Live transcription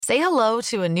Say hello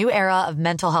to a new era of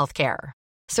mental health care.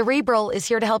 Cerebral is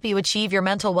here to help you achieve your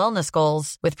mental wellness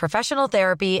goals with professional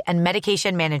therapy and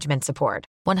medication management support.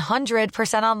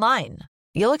 100% online.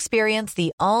 You'll experience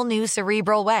the all-new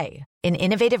Cerebral Way, an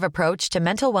innovative approach to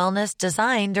mental wellness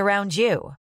designed around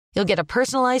you. You'll get a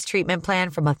personalized treatment plan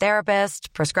from a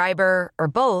therapist, prescriber, or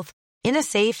both in a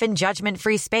safe and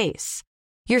judgment-free space.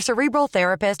 Your Cerebral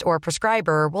therapist or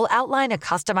prescriber will outline a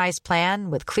customized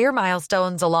plan with clear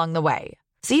milestones along the way,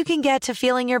 so you can get to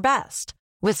feeling your best.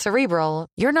 With Cerebral,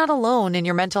 you're not alone in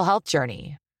your mental health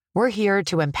journey. We're here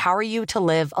to empower you to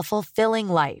live a fulfilling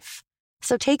life.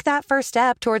 So take that first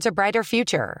step towards a brighter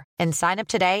future and sign up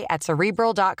today at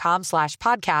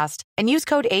Cerebral.com/podcast and use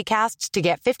code ACAST to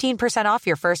get 15% off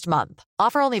your first month.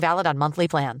 Offer only valid on monthly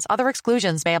plans. Other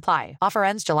exclusions may apply. Offer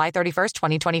ends July 31st,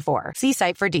 2024. See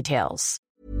site for details.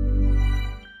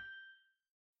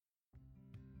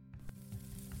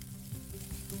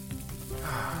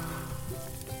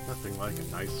 Nothing like a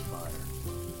nice fire.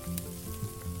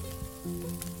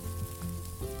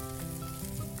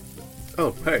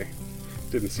 Oh, hey.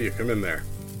 Didn't see you come in there.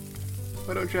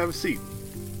 Why don't you have a seat?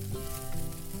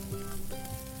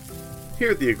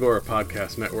 Here at the Agora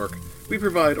Podcast Network, we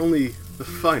provide only the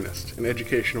finest in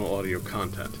educational audio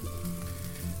content,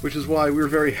 which is why we're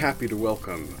very happy to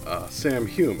welcome Sam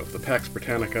Hume of the Pax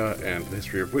Britannica and the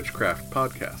History of Witchcraft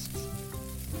podcasts.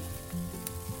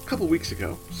 A couple weeks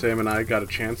ago, Sam and I got a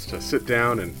chance to sit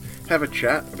down and have a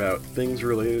chat about things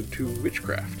related to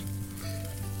witchcraft.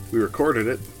 We recorded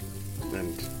it,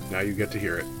 and now you get to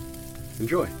hear it.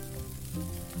 Enjoy.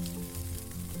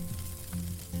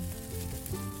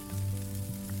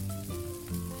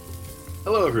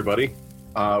 Hello, everybody.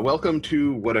 Welcome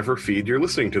to whatever feed you're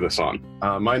listening to this on.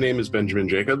 My name is Benjamin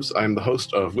Jacobs. I'm the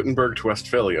host of Wittenberg to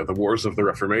Westphalia, The Wars of the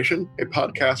Reformation, a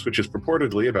podcast which is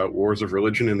purportedly about wars of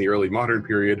religion in the early modern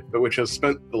period, but which has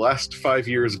spent the last 5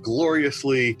 years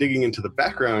gloriously digging into the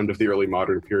background of the early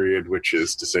modern period, which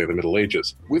is to say the Middle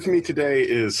Ages. With me today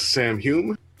is Sam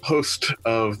Hume, host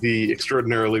of the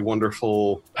extraordinarily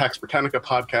wonderful Pax Britannica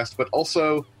podcast, but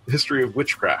also the History of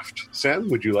Witchcraft. Sam,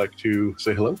 would you like to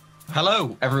say hello?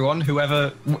 Hello, everyone,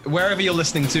 wherever you're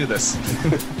listening to this.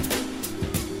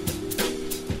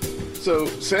 So,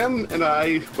 Sam and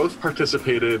I both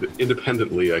participated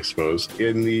independently, I suppose,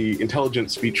 in the Intelligent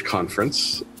Speech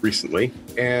Conference recently,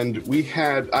 and we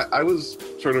had, I was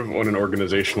sort of on an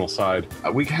organizational side,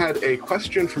 we had a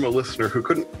question from a listener who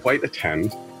couldn't quite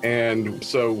attend, and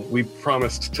so we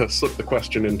promised to slip the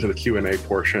question into the Q&A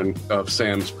portion of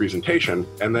Sam's presentation,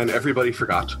 and then everybody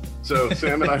forgot. So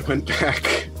Sam and I went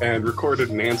back and recorded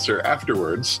an answer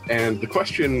afterwards, and the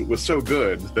question was so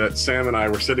good that Sam and I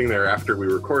were sitting there after we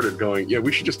recorded going, yeah,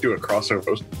 we should just do a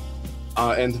crossover.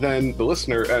 And then the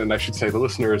listener, and I should say the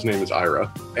listener's name is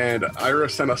Ira, and Ira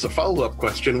sent us a follow-up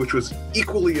question, which was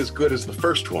equally as good as the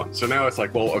first one. So now it's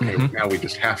like, well, okay, now we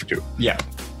just have to. Yeah.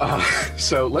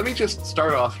 So let me just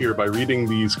start off here by reading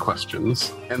these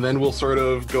questions, and then we'll sort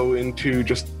of go into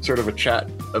just sort of a chat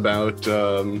about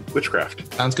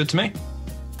witchcraft. Sounds good to me.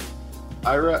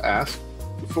 Ira asked,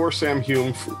 for Sam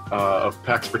Hume of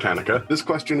Pax Britannica, this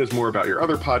question is more about your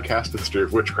other podcast, The History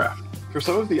of Witchcraft. For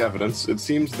some of the evidence, it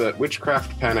seems that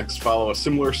witchcraft panics follow a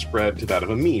similar spread to that of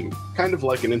a meme, kind of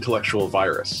like an intellectual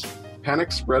virus.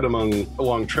 Panics spread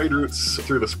along trade routes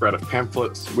through the spread of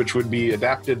pamphlets, which would be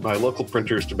adapted by local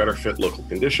printers to better fit local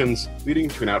conditions, leading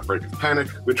to an outbreak of panic,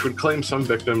 which would claim some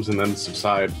victims and then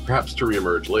subside, perhaps to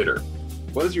reemerge later.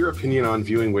 What is your opinion on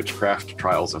viewing witchcraft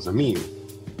trials as a meme?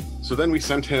 So then we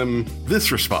sent him this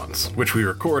response, which we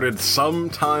recorded some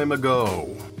time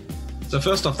ago. So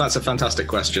first off, that's a fantastic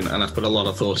question, and I've put a lot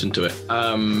of thought into it.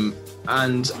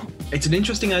 And it's an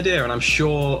interesting idea, and I'm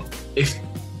sure if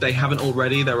they haven't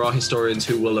already, there are historians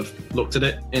who will have looked at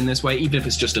it in this way, even if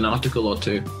it's just an article or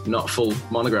two, not a full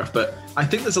monograph. But I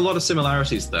think there's a lot of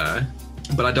similarities there,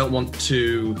 but I don't want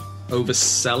to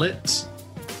oversell it.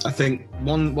 I think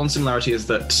one similarity is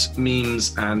that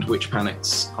memes and witch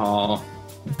panics are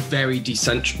very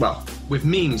decentralized. Well, with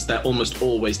memes, they're almost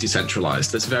always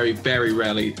decentralized. There's very, very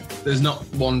rarely, there's not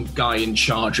one guy in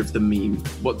charge of the meme.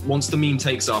 Once the meme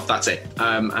takes off, that's it.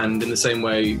 And in the same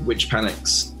way, witch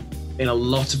panics, in a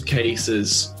lot of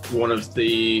cases, one of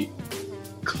the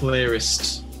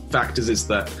clearest factors is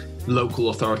that local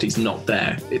authority's not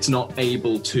there. It's not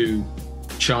able to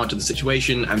charge of the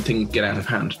situation and things get out of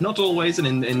hand. Not always,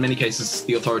 and in many cases,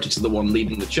 the authorities are the one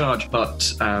leading the charge,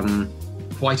 but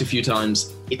quite a few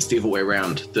times it's the other way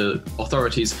around. The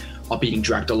authorities are being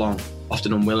dragged along,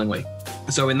 often unwillingly.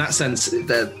 So in that sense,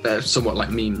 they're somewhat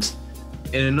like memes.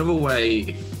 In another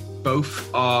way, both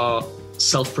are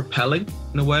self-propelling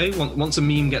in a way. Once a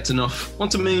meme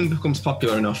becomes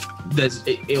popular enough,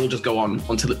 it'll just go on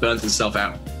until it burns itself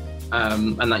out.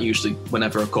 And that usually,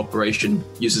 whenever a corporation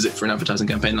uses it for an advertising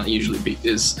campaign, that usually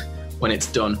is when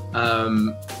it's done.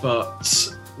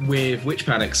 But with witch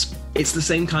panics, it's the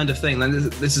same kind of thing. And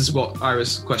this is what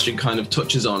Ira's question kind of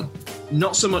touches on.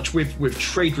 Not so much with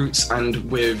trade routes and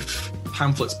with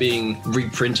pamphlets being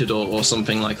reprinted or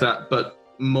something like that, but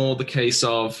more the case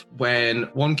of when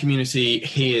one community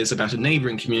hears about a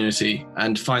neighboring community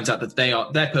and finds out that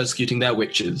they're persecuting their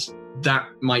witches. That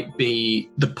might be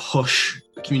the push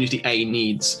community A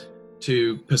needs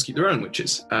to persecute their own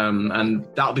witches. And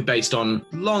that'll be based on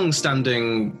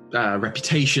long-standing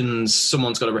reputations.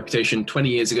 Someone's got a reputation 20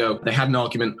 years ago. They had an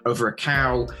argument over a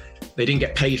cow. They didn't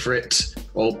get paid for it,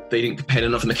 or they didn't get paid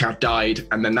enough and the cow died.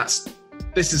 And then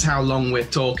this is how long we're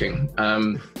talking.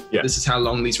 This is how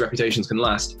long these reputations can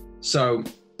last. So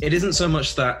it isn't so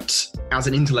much that as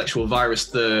an intellectual virus,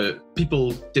 the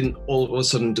people didn't all of a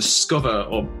sudden discover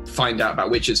or find out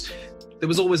about witches. There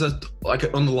was always an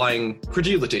underlying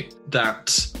credulity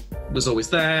that was always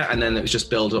there, and then it was just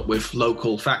built up with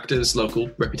local factors,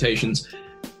 local reputations.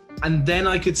 And then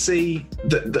I could see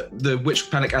the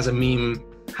witch panic as a meme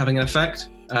having an effect,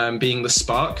 being the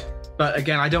spark. But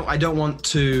again, I don't want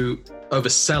to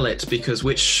oversell it, because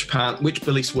witch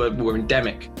beliefs were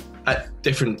endemic at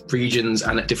different regions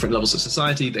and at different levels of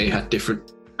society. They had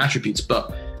different attributes,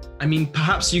 but I mean,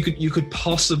 perhaps you could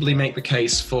possibly make the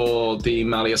case for the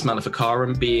Malleus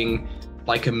Maleficarum being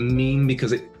like a meme,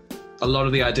 because a lot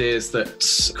of the ideas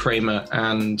that Kramer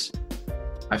and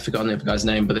I've forgotten the other guy's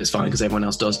name, but it's fine because everyone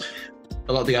else does.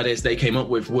 A lot of the ideas they came up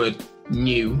with were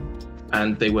new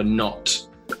and they were not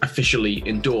officially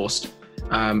endorsed.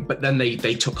 But then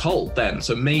they took hold then.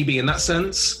 So maybe in that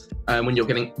sense, when you're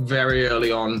getting very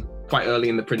early on, quite early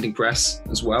in the printing press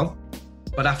as well.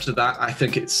 But after that, I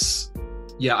think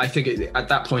at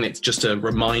that point, it's just a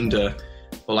reminder,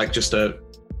 or like just an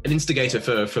instigator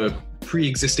for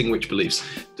pre-existing witch beliefs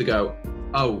to go,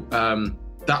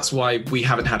 that's why we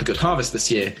haven't had a good harvest this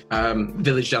year.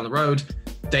 Village down the road,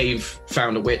 they've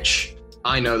found a witch.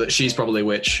 I know that she's probably a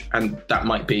witch, and that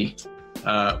might be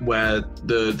where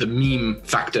the meme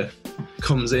factor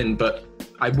comes in, but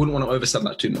I wouldn't want to oversell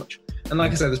that too much. And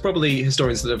like I said, there's probably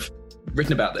historians that have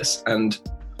written about this, and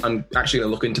I'm actually going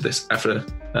to look into this after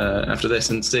this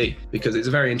and see, because it's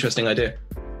a very interesting idea.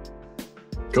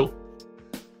 Cool.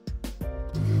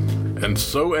 And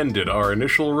so ended our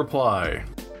initial reply.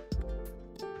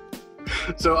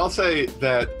 So I'll say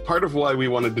that part of why we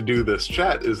wanted to do this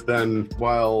chat is then,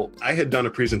 while I had done a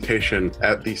presentation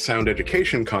at the Sound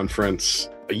Education Conference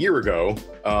a year ago,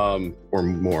 or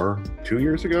more, 2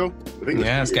 years ago? I think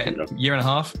it's getting a year and a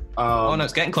half.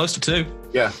 It's getting close to 2.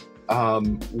 Yeah.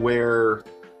 Where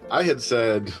I had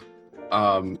said,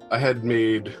 I had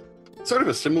made sort of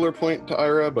a similar point to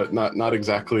Ira, but not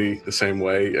exactly the same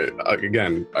way.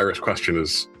 Again, Ira's question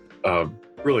is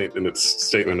brilliant in its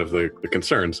statement of the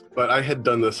concerns. But I had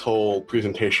done this whole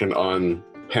presentation on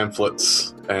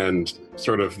pamphlets and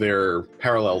sort of their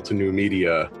parallel to new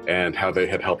media and how they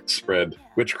had helped spread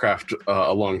witchcraft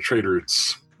along trade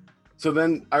routes. So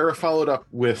then Ira followed up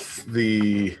with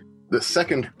the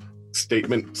second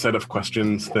statement, set of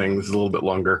questions thing. This is a little bit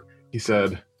longer. He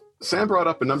said, Sam brought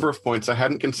up a number of points I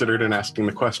hadn't considered in asking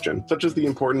the question, such as the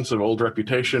importance of old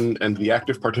reputation and the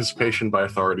active participation by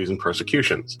authorities in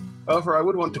persecutions. However, I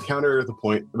would want to counter the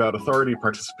point about authority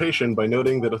participation by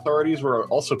noting that authorities were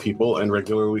also people and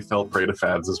regularly fell prey to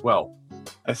fads as well.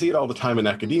 I see it all the time in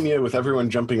academia, with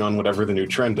everyone jumping on whatever the new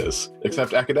trend is,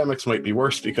 except academics might be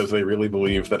worse because they really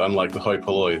believe that, unlike the hoi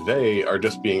polloi, they are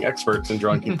just being experts and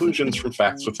drawing conclusions from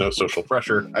facts with no social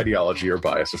pressure, ideology, or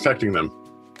bias affecting them.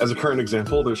 As a current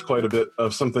example, there's quite a bit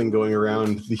of something going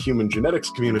around the human genetics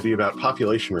community about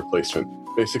population replacement.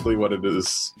 Basically, what it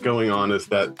is going on is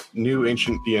that new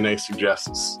ancient DNA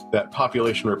suggests that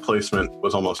population replacement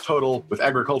was almost total, with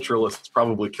agriculturalists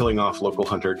probably killing off local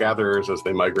hunter-gatherers as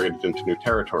they migrated into new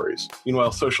territories.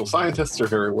 Meanwhile, social scientists are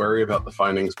very wary about the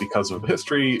findings because of the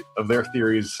history of their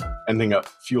theories ending up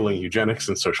fueling eugenics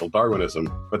and social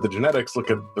Darwinism. But the genetics look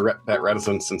at that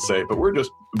reticence and say, but we're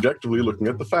just objectively looking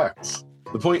at the facts.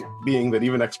 The point being that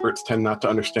even experts tend not to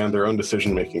understand their own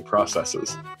decision-making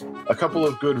processes. A couple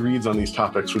of good reads on these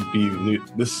topics would be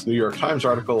this New York Times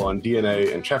article on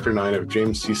DNA and Chapter 9 of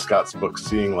James C. Scott's book,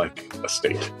 Seeing Like a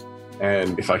State.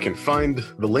 And if I can find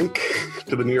the link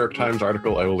to the New York Times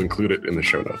article, I will include it in the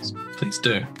show notes. Please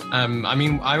do.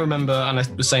 I remember, and I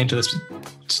was saying to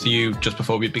you just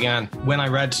before we began, when I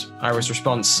read Ira's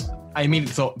response, I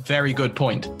immediately thought, very good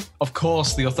point. Of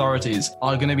course, the authorities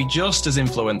are going to be just as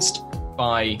influenced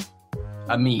by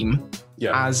a meme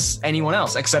as anyone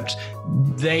else, except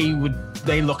they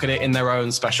look at it in their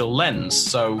own special lens.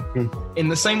 So in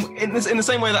the same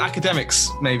way that academics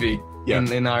maybe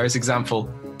in Ira's example,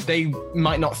 they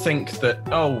might not think that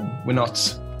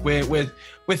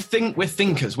we're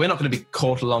thinkers. We're not going to be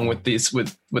caught along with this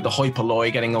with the hoi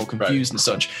polloi getting all confused and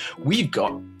such. We've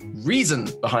got reason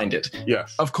behind it.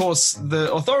 Yes. Of course,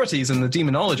 the authorities and the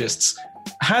demonologists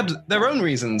had their own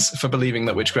reasons for believing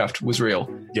that witchcraft was real.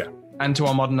 Yeah. And to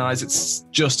our modern eyes, it's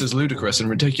just as ludicrous and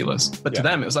ridiculous. But to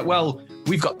them, it was like, well,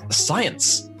 we've got the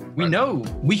science. We know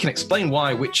we can explain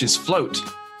why witches float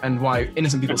and why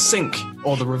innocent people sink,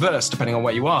 or the reverse, depending on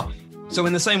where you are. So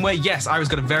in the same way, yes, Ira's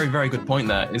got a very, very good point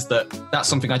there, is that's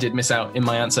something I did miss out in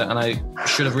my answer, and I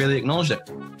should have really acknowledged it.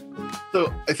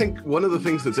 So I think one of the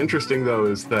things that's interesting, though,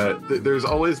 is that there's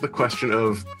always the question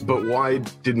of, but why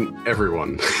didn't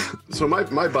everyone? So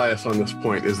my bias on this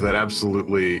point is that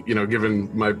absolutely, given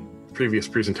my previous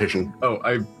presentation.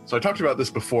 I talked about this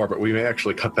before, but we may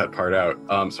actually cut that part out.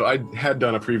 So I had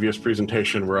done a previous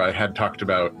presentation where I had talked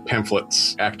about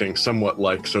pamphlets acting somewhat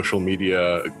like social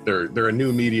media. They're a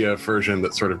new media version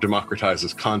that sort of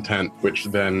democratizes content, which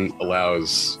then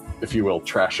allows, if you will,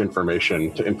 trash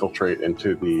information to infiltrate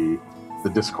into the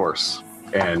discourse.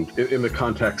 And in the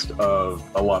context of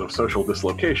a lot of social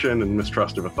dislocation and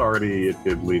mistrust of authority, it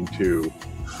did lead to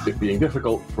it being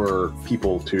difficult for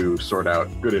people to sort out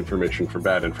good information from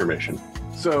bad information.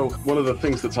 So one of the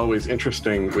things that's always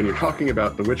interesting when you're talking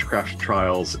about the witchcraft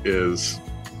trials is,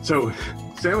 so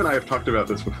Sam and I have talked about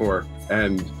this before,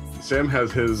 and Sam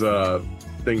has his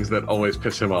things that always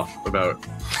piss him off about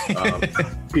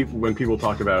when people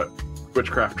talk about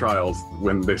witchcraft trials,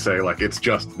 when they say, like, it's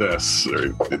just this,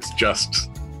 or it's just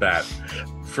that.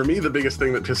 For me, the biggest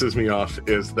thing that pisses me off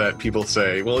is that people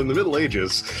say, well, in the Middle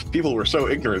Ages, people were so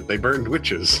ignorant, they burned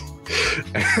witches.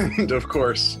 And of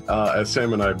course, as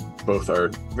Sam and I both are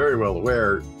very well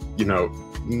aware,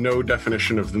 no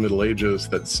definition of the Middle Ages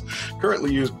that's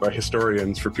currently used by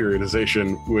historians for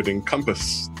periodization would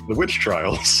encompass the witch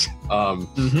trials.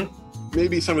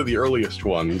 Maybe some of the earliest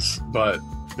ones, but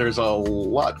there's a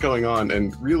lot going on,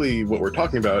 and really what we're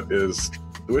talking about is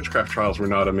the witchcraft trials were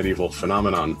not a medieval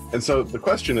phenomenon. And so the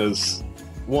question is,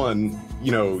 one,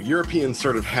 Europeans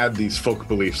sort of had these folk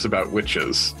beliefs about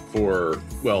witches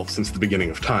since the beginning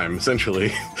of time,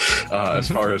 essentially, as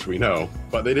far as we know.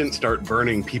 But they didn't start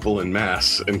burning people en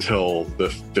masse until the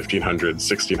 1500s,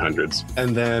 1600s.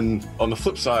 And then on the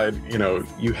flip side,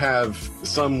 you have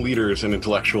some leaders and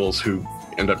intellectuals who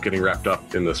end up getting wrapped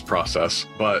up in this process.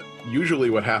 But usually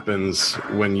what happens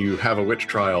when you have a witch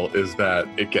trial is that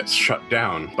it gets shut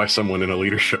down by someone in a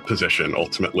leadership position,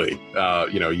 ultimately.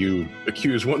 You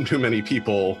accuse one too many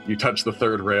people, you touch the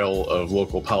third rail of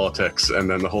local politics, and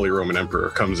then the Holy Roman Emperor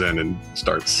comes in and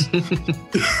starts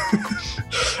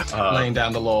laying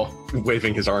down the law.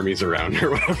 Waving his armies around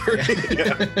or whatever.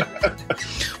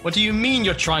 What do you mean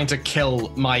you're trying to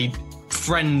kill my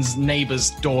friend's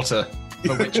neighbor's daughter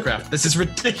for witchcraft? This is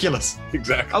ridiculous.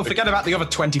 Exactly. Oh, forget about the other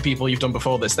 20 people you've done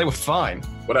before this. They were fine.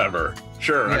 Whatever.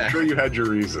 Sure, yeah. I'm sure you had your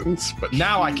reasons, but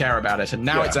now I care about it, and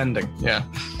now it's ending. Yeah.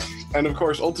 And of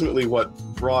course, ultimately what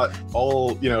brought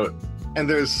all, and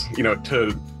there's,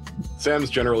 to Sam's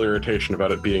general irritation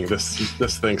about it being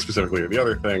this thing specifically or the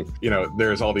other thing,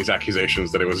 there's all these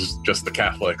accusations that it was just the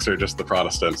Catholics or just the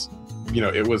Protestants.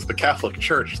 It was the Catholic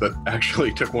Church that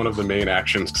actually took one of the main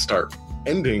actions to start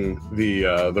ending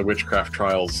the witchcraft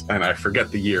trials, and I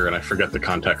forget the year and I forget the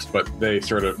context, but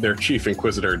their chief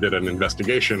inquisitor did an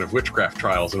investigation of witchcraft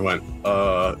trials and went,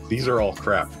 these are all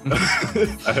crap.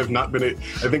 I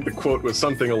think the quote was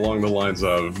something along the lines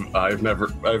of, I have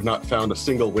not found a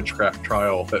single witchcraft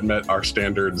trial that met our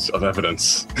standards of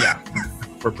evidence. Yeah.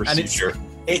 For procedure. And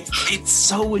it's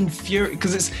so infuriating,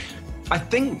 because I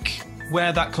think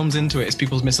where that comes into it is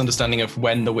people's misunderstanding of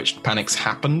when the witch panics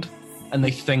happened, and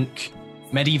they think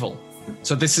medieval.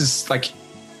 So this is like,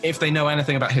 if they know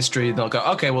anything about history, they'll go,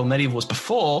 okay, well, medieval was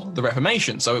before the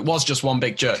Reformation, so it was just one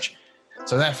big church.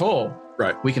 So therefore,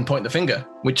 we can point the finger,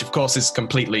 which of course is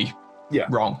completely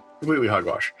wrong. Completely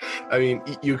hogwash. I mean,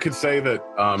 you could say that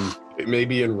it may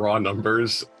be in raw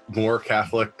numbers, more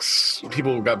Catholics,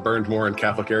 people got burned more in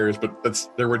Catholic areas, but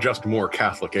there were just more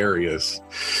Catholic areas.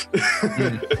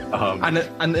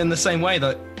 And in the same way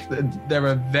that there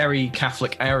are very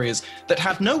Catholic areas that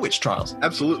had no witch trials.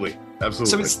 Absolutely.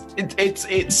 So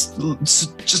it's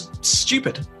just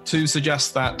stupid to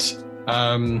suggest that,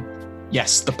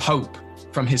 yes, the Pope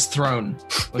from his throne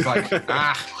was like,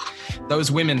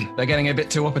 those women, they're getting a bit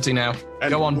too uppity now.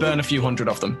 Go on, burn a few hundred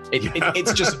of them.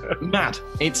 It's just mad.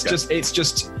 It's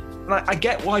just, I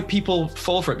get why people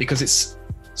fall for it, because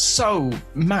so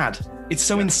mad. It's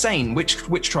so insane.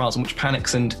 Witch trials and witch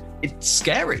panics, and it's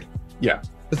scary. Yeah.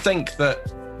 To think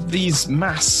that these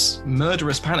mass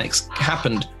murderous panics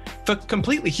happened for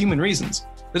completely human reasons.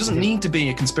 There doesn't need to be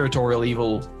a conspiratorial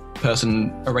evil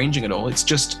person arranging it all. It's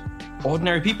just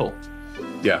ordinary people.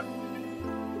 Yeah.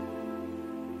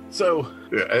 So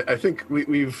I think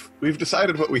we've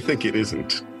decided what we think it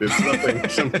isn't. It's nothing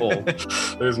simple.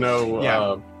 There's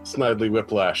no Snidely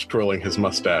Whiplash twirling his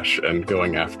mustache and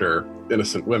going after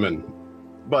innocent women.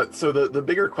 But so the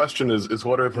bigger question is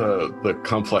what are the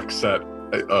complex set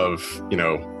of,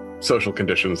 social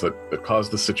conditions that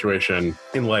cause the situation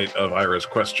in light of Ira's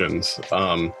questions.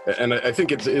 And I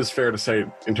think it is fair to say,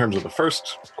 in terms of the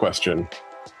first question,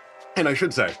 and I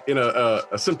should say, in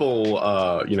a simple,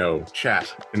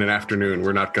 chat in an afternoon,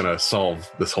 we're not going to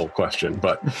solve this whole question.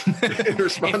 But in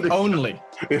responding,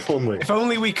 if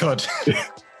only we could.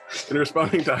 In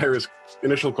responding to Ira's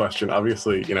initial question,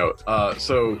 obviously,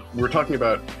 so we're talking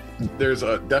about there's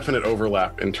a definite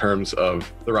overlap in terms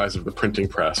of the rise of the printing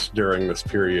press during this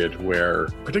period where,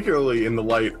 particularly in the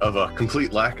light of a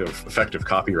complete lack of effective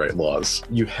copyright laws,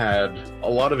 you had a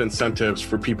lot of incentives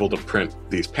for people to print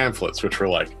these pamphlets, which were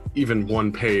like even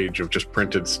one page of just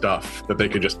printed stuff that they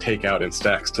could just take out in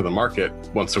stacks to the market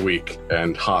once a week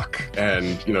and hawk.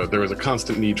 And, there was a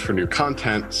constant need for new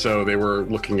content. So they were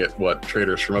looking at what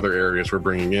traders from other areas were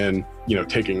bringing in,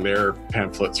 taking their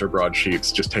pamphlets or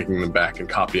broadsheets, just taking them back and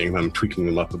copying them, tweaking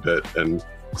them up a bit and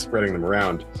spreading them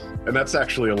around. And that's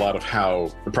actually a lot of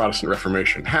how the Protestant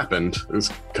Reformation happened, is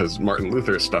because Martin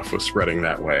Luther's stuff was spreading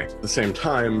that way. At the same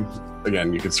time,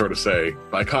 again, you could sort of say,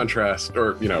 by contrast,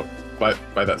 or,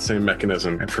 by that same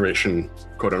mechanism, information,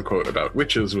 quote unquote, about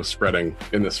witches was spreading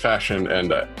in this fashion.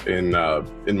 And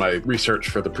in my research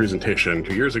for the presentation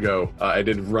 2 years ago, I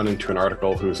did run into an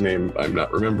article whose name I'm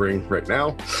not remembering right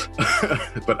now,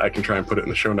 but I can try and put it in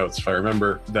the show notes if I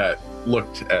remember, that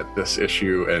looked at this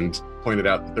issue and pointed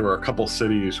out that there were a couple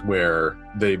cities where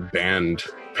they banned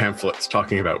pamphlets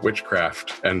talking about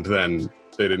witchcraft, and then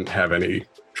they didn't have any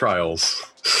trials.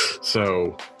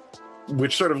 So,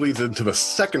 which sort of leads into the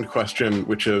second question,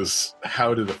 which is,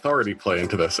 how did authority play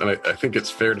into this? And I think it's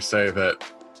fair to say that,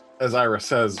 as Ira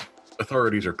says,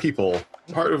 authorities are people,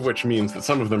 part of which means that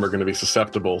some of them are going to be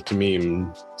susceptible to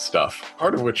meme stuff,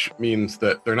 part of which means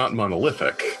that they're not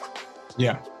monolithic.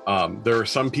 Yeah. There are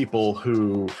some people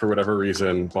who, for whatever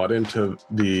reason, bought into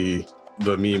the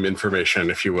meme information,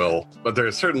 if you will, but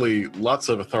there's certainly lots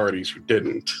of authorities who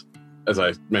didn't. As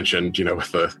I mentioned,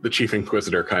 with the chief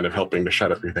inquisitor kind of helping to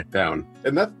shut everything down.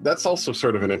 And that's also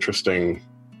sort of an interesting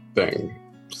thing.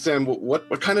 Sam,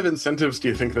 what kind of incentives do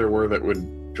you think there were that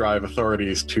would drive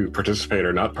authorities to participate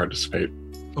or not participate?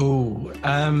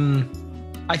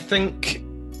 I think,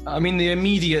 the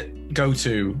immediate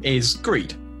go-to is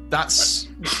greed. That's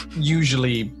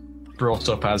usually brought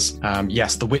up as,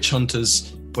 yes, the witch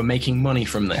hunters were making money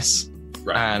from this.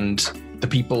 Right. And the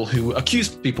people who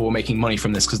accused people were making money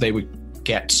from this because they would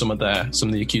get some of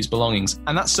the accused belongings.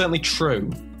 And that's certainly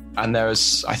true. And I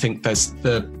think there's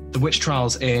the witch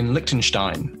trials in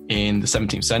Liechtenstein in the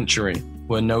 17th century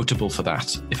were notable for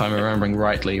that. If I'm remembering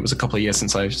rightly, it was a couple of years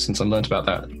since I learned about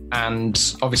that.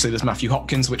 And obviously there's Matthew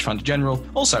Hopkins, witch finder general.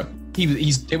 Also,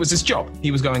 it was his job.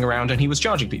 He was going around and he was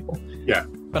charging people. Yeah.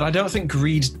 But I don't think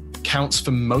greed counts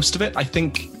for most of it. I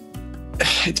think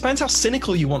it depends how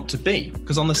cynical you want to be,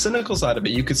 because on the cynical side of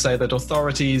it, you could say that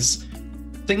authorities,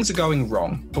 things are going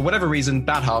wrong. For whatever reason,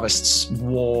 bad harvests,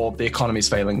 war, the economy's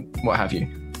failing, what have you.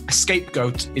 A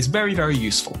scapegoat is very, very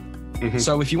useful. Mm-hmm.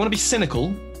 So if you want to be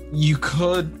cynical, you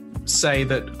could say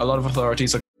that a lot of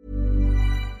authorities are...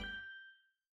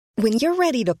 When you're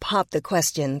ready to pop the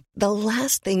question, the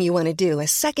last thing you want to do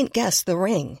is second-guess the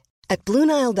ring. At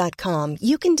BlueNile.com,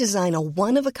 you can design a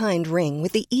one-of-a-kind ring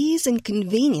with the ease and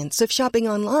convenience of shopping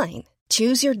online.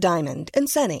 Choose your diamond and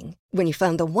setting. When you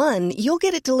find the one, you'll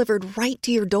get it delivered right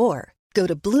to your door. Go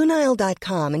to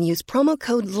BlueNile.com and use promo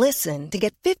code LISTEN to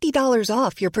get $50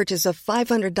 off your purchase of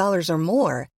 $500 or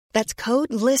more. That's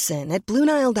code LISTEN at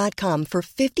BlueNile.com for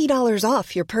 $50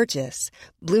 off your purchase.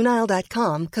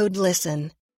 BlueNile.com, code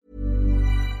LISTEN.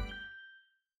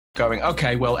 Going,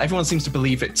 okay, well, everyone seems to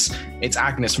believe it's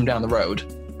Agnes from down the road.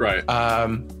 Right.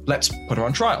 Let's put her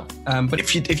on trial. But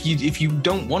if you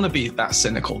don't want to be that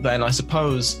cynical, then I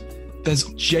suppose there's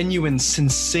genuine,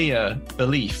 sincere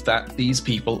belief that these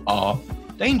people are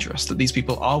dangerous, that these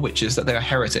people are witches, that they are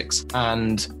heretics,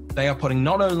 and they are putting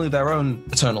not only their own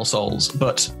eternal souls,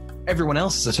 but everyone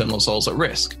else's eternal souls at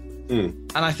risk.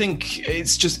 And I think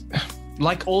it's just,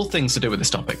 like all things to do with this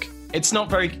topic, it's not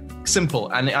very simple,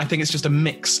 and I think it's just a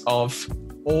mix of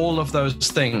all of those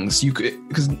things,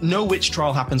 because no witch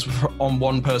trial happens on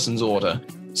one person's order.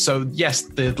 So yes,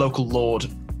 the local lord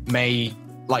may,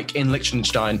 like in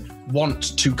Liechtenstein,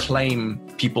 want to claim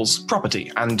people's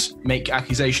property and make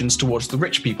accusations towards the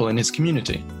rich people in his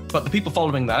community. But the people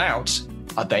following that out,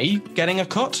 are they getting a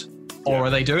cut? Or are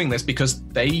they doing this because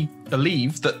they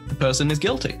believe that the person is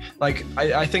guilty? Like,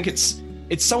 I think it's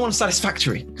so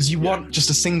unsatisfactory because you want just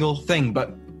a single thing.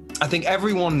 But I think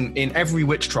everyone in every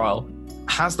witch trial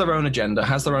has their own agenda,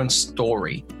 has their own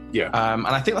story. Yeah. And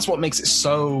I think that's what makes it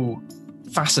so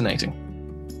fascinating.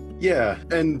 Yeah,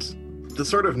 and the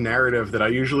sort of narrative that I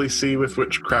usually see with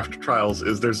witchcraft trials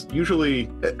is there's usually,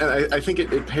 and I think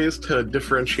it pays to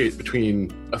differentiate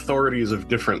between authorities of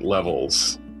different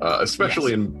levels,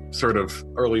 especially in sort of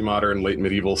early modern, late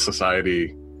medieval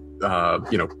society,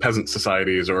 peasant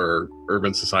societies or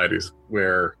urban societies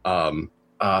where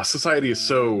society is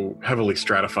so heavily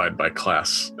stratified by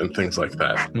class and things like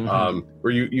that,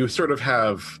 where you sort of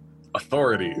have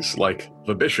authorities like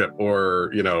the bishop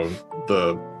or,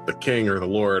 the king or the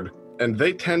lord, and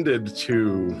they tended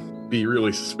to be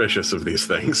really suspicious of these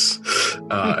things.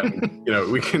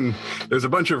 There's a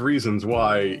bunch of reasons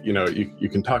why, you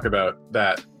can talk about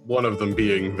that. One of them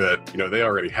being that, they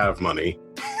already have money.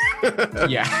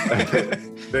 Yeah.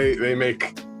 they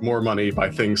make more money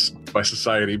by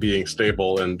society being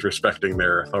stable and respecting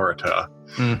their authority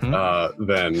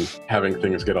than having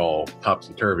things get all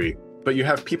topsy-turvy. But you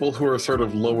have people who are sort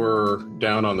of lower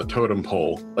down on the totem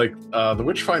pole. Like the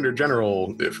Witchfinder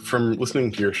General, from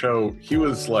listening to your show, he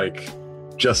was like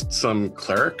just some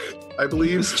cleric, I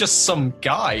believe. He was just some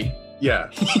guy.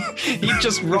 Yeah. He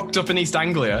just rocked up in East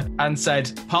Anglia and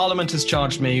said, Parliament has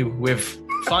charged me with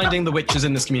finding the witches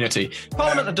in this community.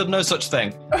 Parliament had done no such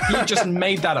thing. He just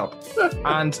made that up.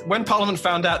 And when Parliament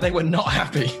found out, they were not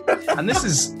happy. And this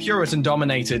is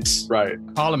Puritan-dominated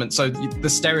Parliament, so the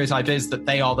stereotype is that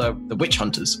they are the witch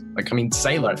hunters. Like,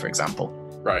 Salem, for example.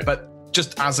 Right. But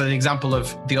just as an example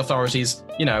of the authorities,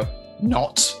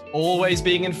 not always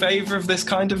being in favor of this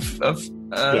kind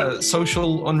of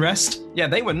social unrest. Yeah,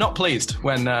 they were not pleased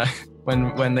when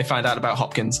they found out about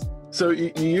Hopkins. So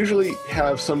you usually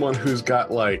have someone who's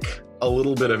got like a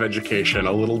little bit of education,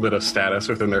 a little bit of status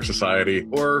within their society,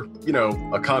 or,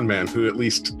 a con man who at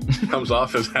least comes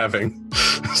off as having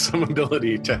some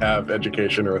ability to have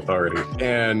education or authority.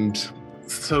 And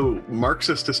so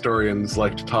Marxist historians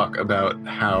like to talk about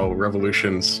how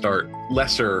revolutions start.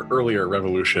 Earlier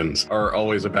revolutions are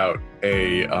always about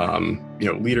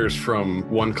leaders from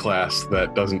one class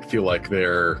that doesn't feel like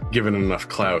they're given enough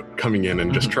clout coming in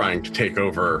and just trying to take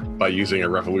over by using a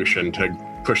revolution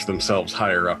to push themselves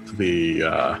higher up the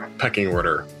pecking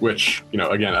order, which,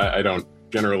 again, I don't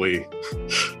generally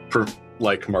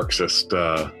like Marxist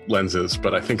lenses,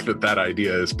 but I think that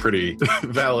idea is pretty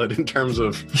valid in terms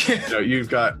of, you've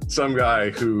got some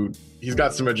guy who he's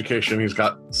got some education, he's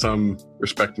got some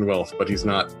respect and wealth, but he's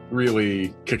not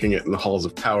really kicking it in the halls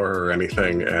of power or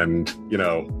anything. And,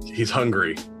 he's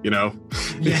hungry, he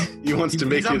wants to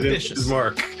make his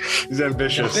mark. He's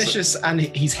ambitious. He's ambitious, and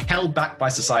he's held back by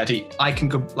society.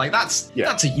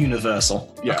 That's a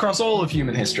universal across all of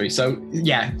human history. So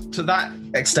to that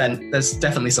extent, there's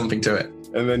definitely something to it.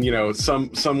 And then,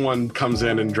 someone comes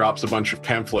in and drops a bunch of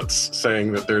pamphlets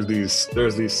saying that there's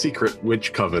these secret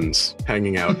witch covens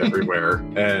hanging out everywhere,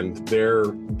 and they're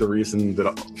the reason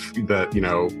that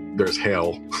there's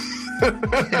hail.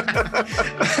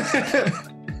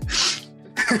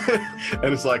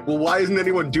 And it's like, well, why isn't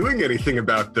anyone doing anything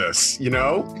about this?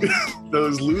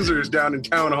 Those losers down in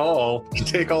town hall can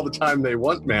take all the time they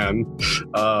want, man,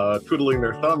 twiddling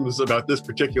their thumbs about this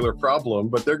particular problem,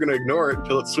 but they're going to ignore it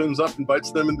until it swims up and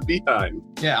bites them in the behind.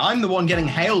 Yeah, I'm the one getting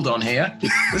hailed on here.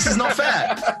 This is not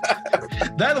fair.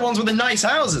 They're the ones with the nice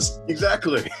houses.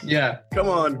 Exactly. Yeah. Come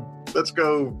on, let's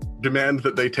go demand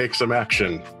that they take some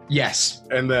action. Yes.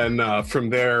 And then from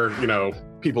there,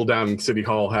 people down in City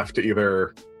Hall have to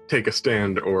either take a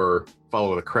stand or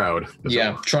follow the crowd.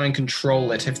 Yeah, try and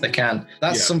control it if they can.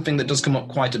 That's something that does come up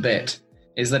quite a bit,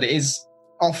 is that it is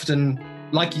often,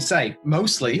 like you say,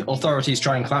 mostly authorities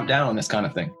try and clamp down on this kind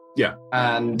of thing. Yeah.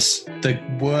 And the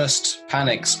worst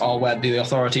panics are where the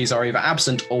authorities are either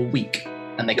absent or weak,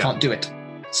 and they can't do it.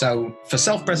 So for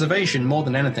self-preservation, more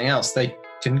than anything else, they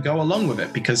can go along with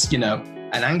it because,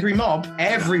 an angry mob,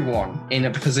 everyone in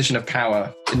a position of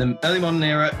power in the early modern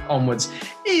era onwards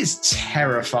is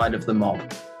terrified of the mob.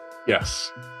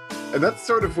 Yes. And that's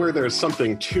sort of where there's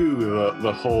something to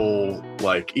the whole,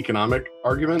 economic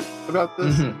argument about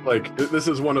this. This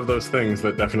is one of those things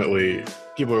that definitely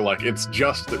people are like, it's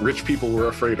just that rich people were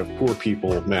afraid of poor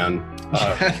people, man,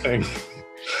 thing.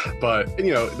 But,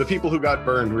 the people who got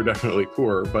burned were definitely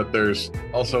poor, but there's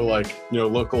also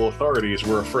local authorities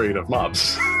were afraid of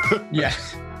mobs. Yeah.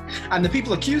 And the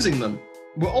people accusing them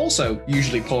were also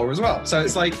usually poor as well. So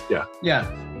it's like, yeah.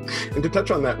 And to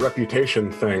touch on that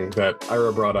reputation thing that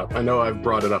Ira brought up, I know I've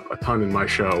brought it up a ton in my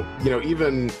show.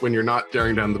 Even when you're not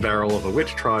staring down the barrel of a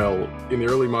witch trial in the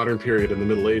early modern period in the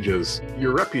Middle Ages,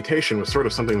 your reputation was sort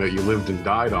of something that you lived and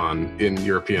died on in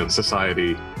European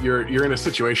society. You're in a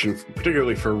situation,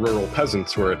 particularly for rural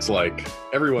peasants, where it's like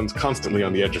everyone's constantly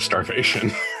on the edge of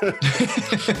starvation.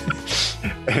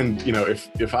 And,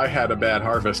 if I had a bad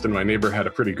harvest and my neighbor had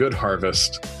a pretty good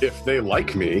harvest, if they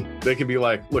like me, they can be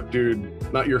like, look,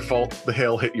 dude, not your fault. The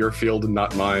hail hit your field and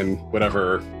not mine.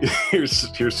 Whatever. Here's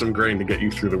some grain to get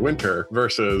you through the winter.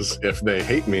 Versus if they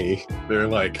hate me, they're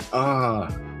like,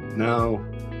 no.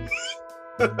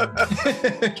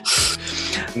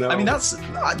 No. I mean,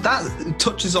 that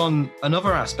touches on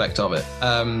another aspect of it.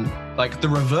 Like the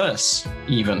reverse,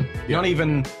 even. Yeah. Not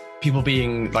even people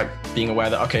being aware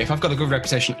that, okay, if I've got a good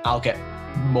reputation, I'll get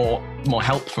more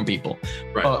help from people.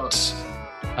 Right. But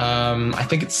I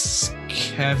think it's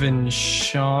Kevin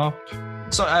Sharp.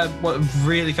 So, a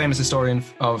really famous historian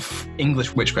of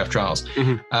English witchcraft trials.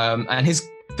 Mm-hmm. And his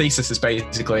thesis is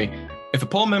basically, if a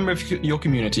poor member of your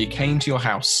community came to your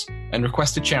house and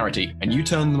requested charity and you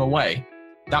turned them away,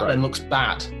 that then looks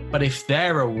bad. But if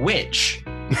they're a witch,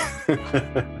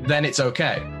 then it's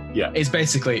okay. Yeah. It's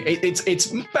basically,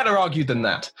 it's better argued than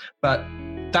that. But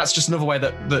that's just another way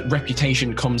that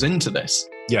reputation comes into this.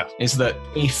 Yeah. Is that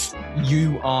if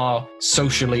you are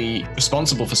socially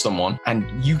responsible for someone and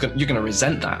you're going to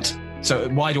resent that. So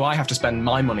why do I have to spend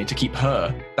my money to keep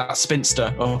her, that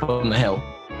spinster, up on the hill?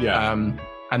 Yeah.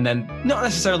 And then not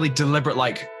necessarily deliberate,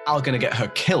 I'm going to get her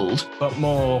killed, but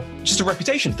more just a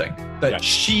reputation thing. That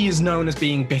she is known as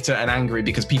being bitter and angry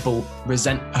because people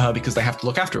resent her because they have to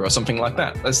look after her or something like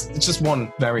that. It's just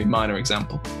one very minor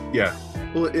example. Yeah.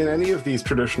 Well, in any of these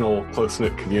traditional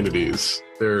close-knit communities,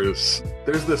 there's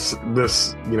this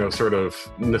sort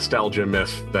of nostalgia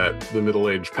myth that the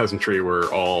middle-aged peasantry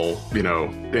were all,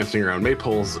 dancing around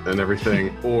maypoles and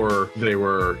everything, or they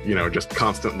were, just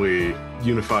constantly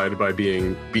unified by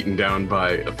being beaten down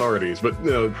by authorities. But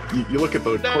you look at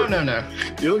the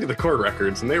you look at the court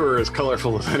records, and they were as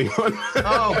colorful as anyone.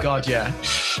 Oh God, yeah.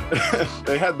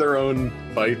 They had their own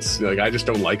fights. I just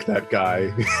don't like that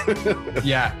guy.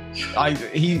 Yeah,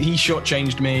 he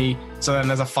shortchanged me. So then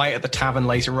there's a fight at the tavern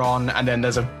later on, and then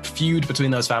there's a feud between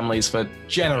those families for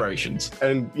generations.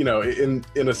 And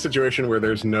in a situation where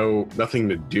there's nothing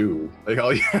to do,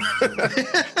 all you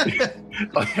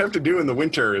have to do in the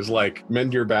winter is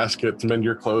mend your baskets, mend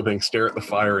your clothing, stare at the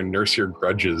fire, and nurse your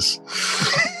grudges.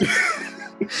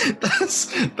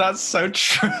 That's so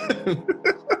true.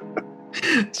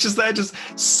 It's just they're just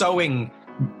sewing,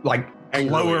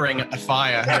 lowering at the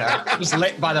fire, just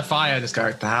lit by the fire, just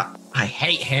going, that I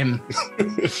hate him.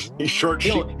 He's short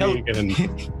sheet again.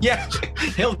 Yeah,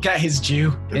 he'll get his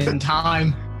due in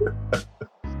time.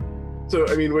 So,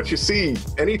 what you see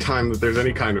anytime that there's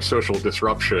any kind of social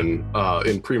disruption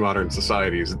in pre-modern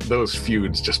societies, those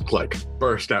feuds just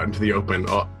burst out into the open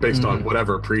based on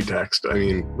whatever pretext.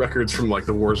 Records from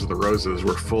the Wars of the Roses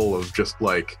were full of just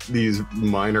these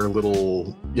minor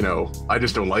little, I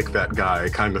just don't like that guy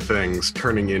kind of things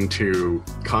turning into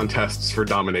contests for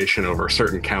domination over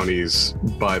certain counties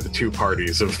by the two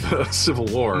parties of the Civil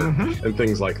War and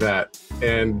things like that.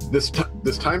 And this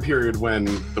time period when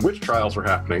the witch trials were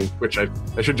happening, which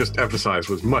I should just emphasize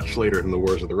was much later than the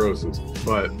Wars of the Roses,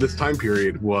 but this time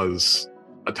period was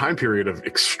a time period of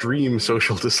extreme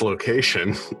social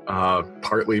dislocation,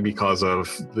 partly because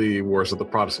of the Wars of the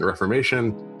Protestant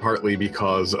Reformation, partly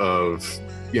because of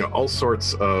all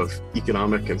sorts of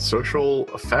economic and social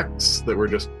effects that were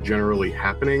just generally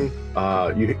happening.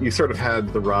 You sort of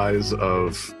had the rise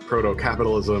of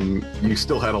proto-capitalism. You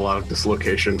still had a lot of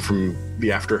dislocation from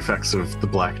the after effects of the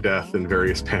Black Death and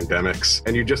various pandemics.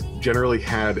 And you just generally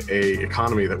had a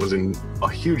economy that was in a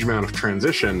huge amount of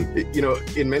transition.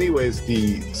 In many ways,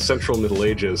 the Central Middle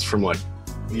Ages from the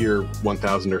year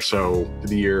 1000 or so to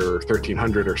the year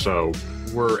 1300 or so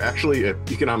were actually an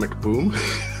economic boom.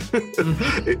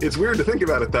 It's weird to think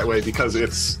about it that way because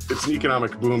it's an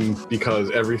economic boom because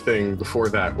everything before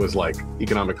that was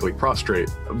economically prostrate.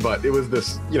 But it was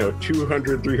this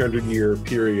 200, 300 year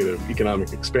period of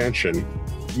economic expansion.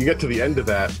 You get to the end of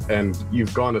that and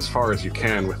you've gone as far as you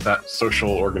can with that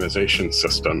social organization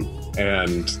system,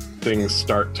 and things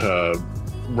start to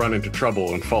run into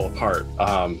trouble and fall apart.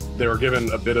 They were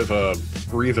given a bit of a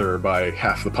breather by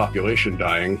half the population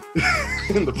dying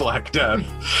in the Black Death.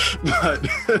 But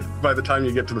by the time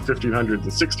you get to the 1500s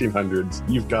and 1600s,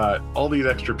 you've got all these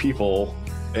extra people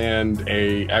and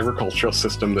a agricultural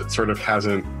system that sort of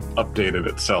hasn't updated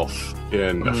itself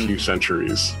in a few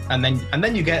centuries. And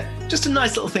then you get just a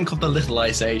nice little thing called the Little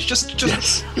Ice Age, just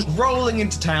Yes. rolling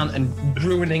into town and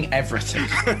ruining everything.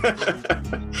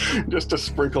 Just to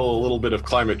sprinkle a little bit of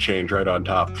climate change right on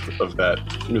top of that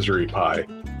misery pie.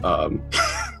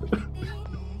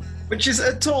 Which is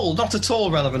not at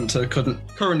all relevant to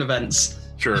current events.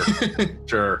 Sure.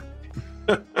 Sure.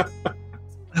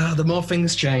 The more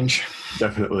things change.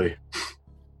 Definitely.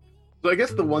 So I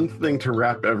guess the one thing to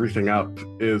wrap everything up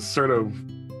is sort of,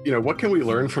 what can we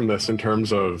learn from this in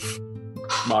terms of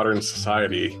modern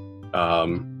society?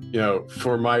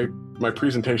 For my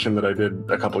presentation that I did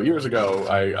a couple of years ago,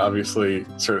 I obviously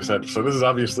sort of said, so this is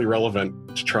obviously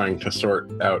relevant to trying to sort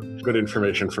out good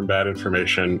information from bad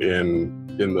information in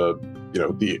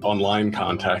the online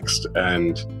context.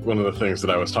 And one of the things that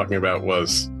I was talking about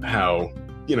was how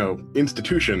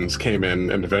institutions came in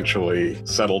and eventually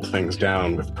settled things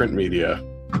down with print media,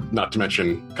 not to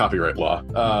mention copyright law.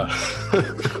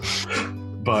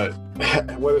 But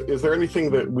is there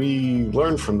anything that we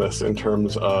learned from this in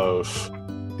terms of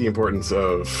the importance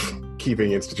of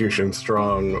keeping institutions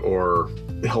strong or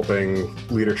helping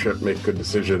leadership make good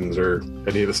decisions, or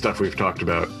any of the stuff we've talked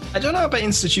about? I don't know about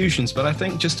institutions, but I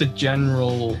think just a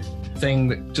general thing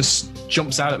that just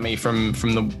jumps out at me from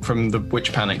the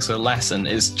witch panics, a lesson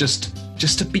is just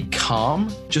to be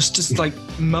calm. Just like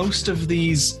most of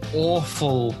these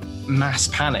awful mass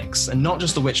panics, and not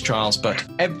just the witch trials, but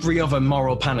every other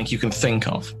moral panic you can think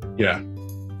of. Yeah.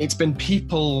 It's been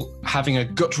people having a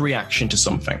gut reaction to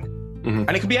something. And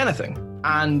it could be anything.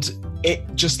 And it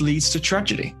just leads to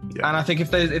tragedy. Yeah. And I think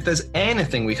if there's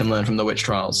anything we can learn from the witch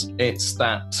trials, it's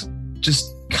that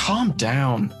just calm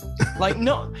down. There's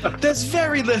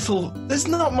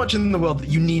not much in the world that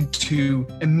you need to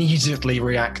immediately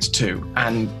react to.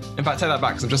 And in fact, take that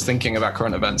back, because I'm just thinking about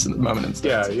current events at the moment.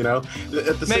 Yeah, at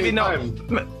the same time,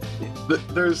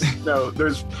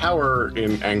 there's power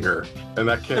in anger, and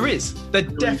that can... There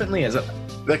definitely is.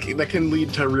 That can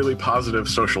lead to really positive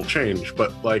social change,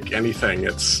 but like anything,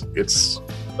 it's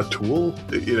a tool.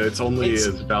 It's only as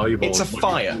valuable. It's a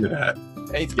fire.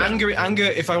 It's anger.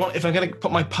 If I'm going to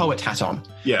put my poet hat on,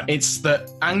 it's that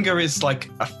anger is like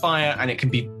a fire, and it can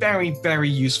be very, very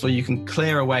useful. You can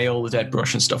clear away all the dead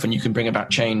brush and stuff, and you can bring about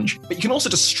change. But you can also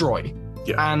destroy.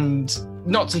 Yeah. And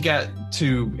not to get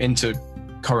too into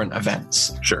current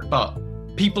events, sure, but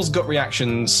people's gut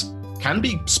reactions can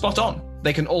be spot on.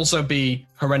 They can also be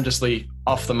horrendously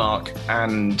off the mark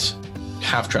and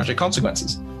have tragic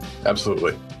consequences.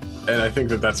 Absolutely. And I think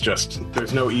that's just,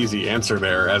 there's no easy answer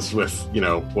there, as with,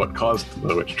 what caused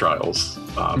the witch trials.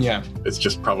 It's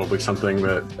just probably something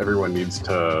that everyone needs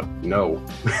to know.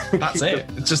 That's it.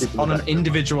 It's just on an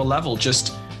individual level,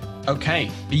 just, have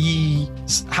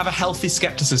a healthy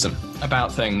skepticism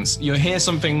about things. You hear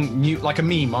something new, like a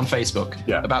meme on Facebook,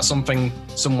 about something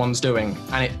someone's doing,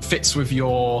 and it fits with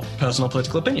your personal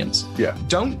political opinions. Yeah.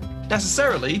 Don't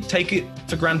necessarily take it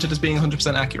for granted as being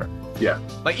 100% accurate. Yeah.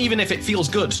 Like, even if it feels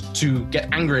good to get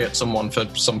angry at someone for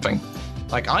something,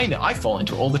 like I fall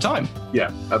into it all the time.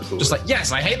 Yeah, absolutely. Just like,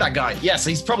 yes, I hate that guy. Yes,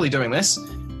 he's probably doing this.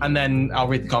 And then I'll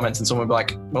read the comments and someone will be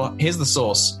like, well, here's the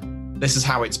source. This is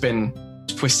how it's been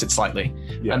twisted slightly.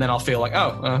 Yeah. And then I'll feel like,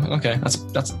 okay,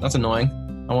 that's annoying.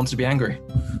 I wanted to be angry.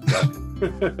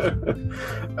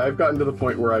 I've gotten to the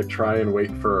point where I try and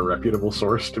wait for a reputable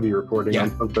source to be reporting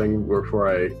on something before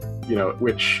I,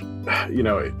 which,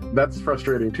 that's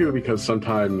frustrating too, because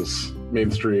sometimes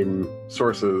mainstream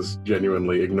sources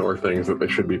genuinely ignore things that they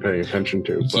should be paying attention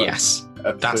to. But yes,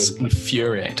 that's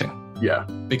infuriating. Yeah.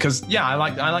 Because, I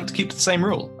like to keep to the same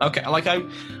rule. Okay, like I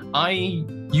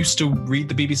used to read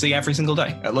the BBC every single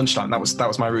day at lunchtime. That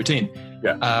was my routine.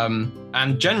 Yeah.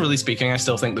 And generally speaking, I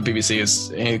still think the BBC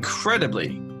is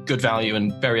incredibly good value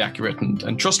and very accurate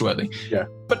and trustworthy. Yeah.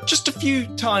 But just a few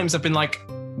times I've been like,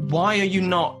 why are you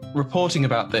not reporting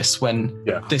about this when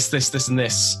this, and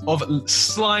this of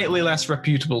slightly less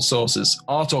reputable sources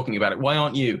are talking about it? Why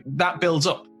aren't you? That builds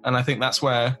up. And I think that's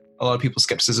where a lot of people's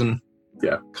skepticism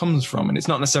comes from. And it's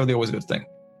not necessarily always a good thing.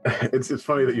 It's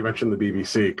funny that you mentioned the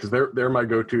BBC, because they're my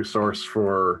go-to source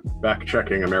for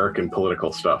fact-checking American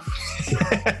political stuff.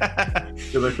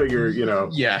 Because I figure,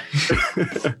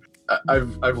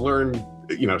 I've learned,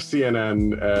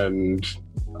 CNN and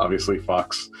obviously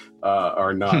Fox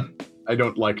are not. I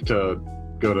don't like to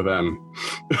go to them.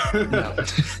 No.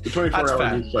 The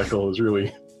 24-hour news cycle is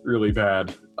really really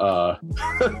bad. But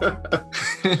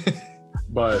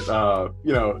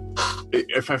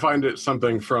if I find it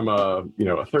something from a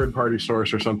third-party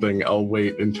source or something, I'll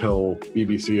wait until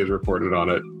BBC has reported on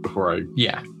it before I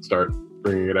start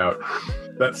bringing it out.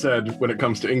 That said, when it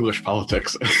comes to English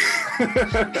politics,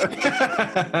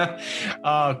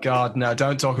 oh God, no!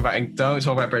 Don't talk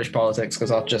about British politics,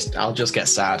 because I'll just get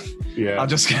sad. Yeah, I'll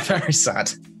just get very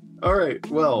sad. All right,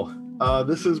 well,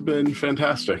 this has been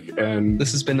fantastic, and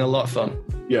this has been a lot of fun.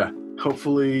 Yeah,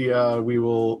 hopefully we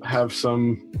will have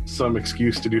some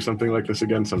excuse to do something like this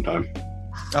again sometime.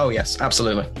 Oh yes,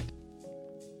 absolutely.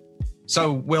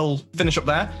 So we'll finish up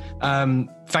there.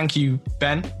 Thank you,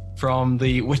 Ben, from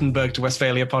the Wittenberg to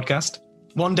Westphalia podcast.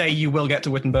 One day you will get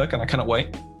to Wittenberg, and I cannot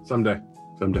wait. Someday.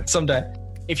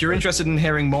 If you're interested in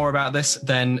hearing more about this,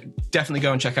 then definitely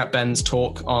go and check out Ben's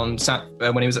talk on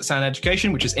when he was at Sound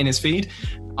Education, which is in his feed.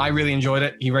 I really enjoyed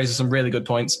it. He raises some really good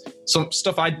points. Some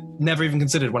stuff I'd never even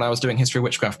considered when I was doing History of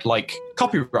Witchcraft, like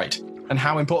copyright and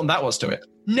how important that was to it.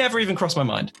 Never even crossed my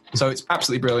mind. So it's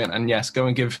absolutely brilliant. And yes, go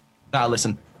and give that a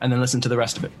listen, and then listen to the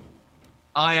rest of it.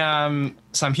 I am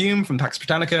Sam Hume from Pax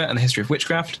Britannica and the History of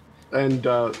Witchcraft. And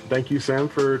thank you, Sam,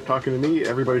 for talking to me.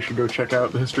 Everybody should go check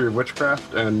out the History of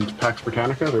Witchcraft and Pax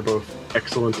Britannica. They're both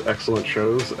excellent, excellent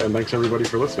shows. And thanks, everybody,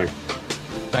 for listening.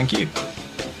 Thank you.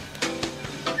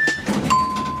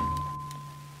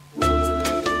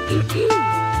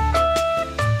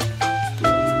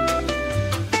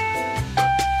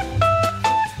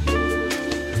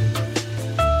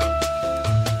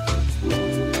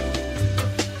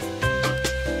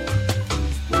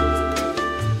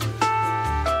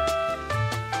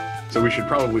 So we should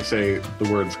probably say the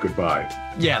words goodbye.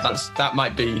 Yeah, that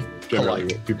might be generally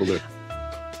polite. what people do.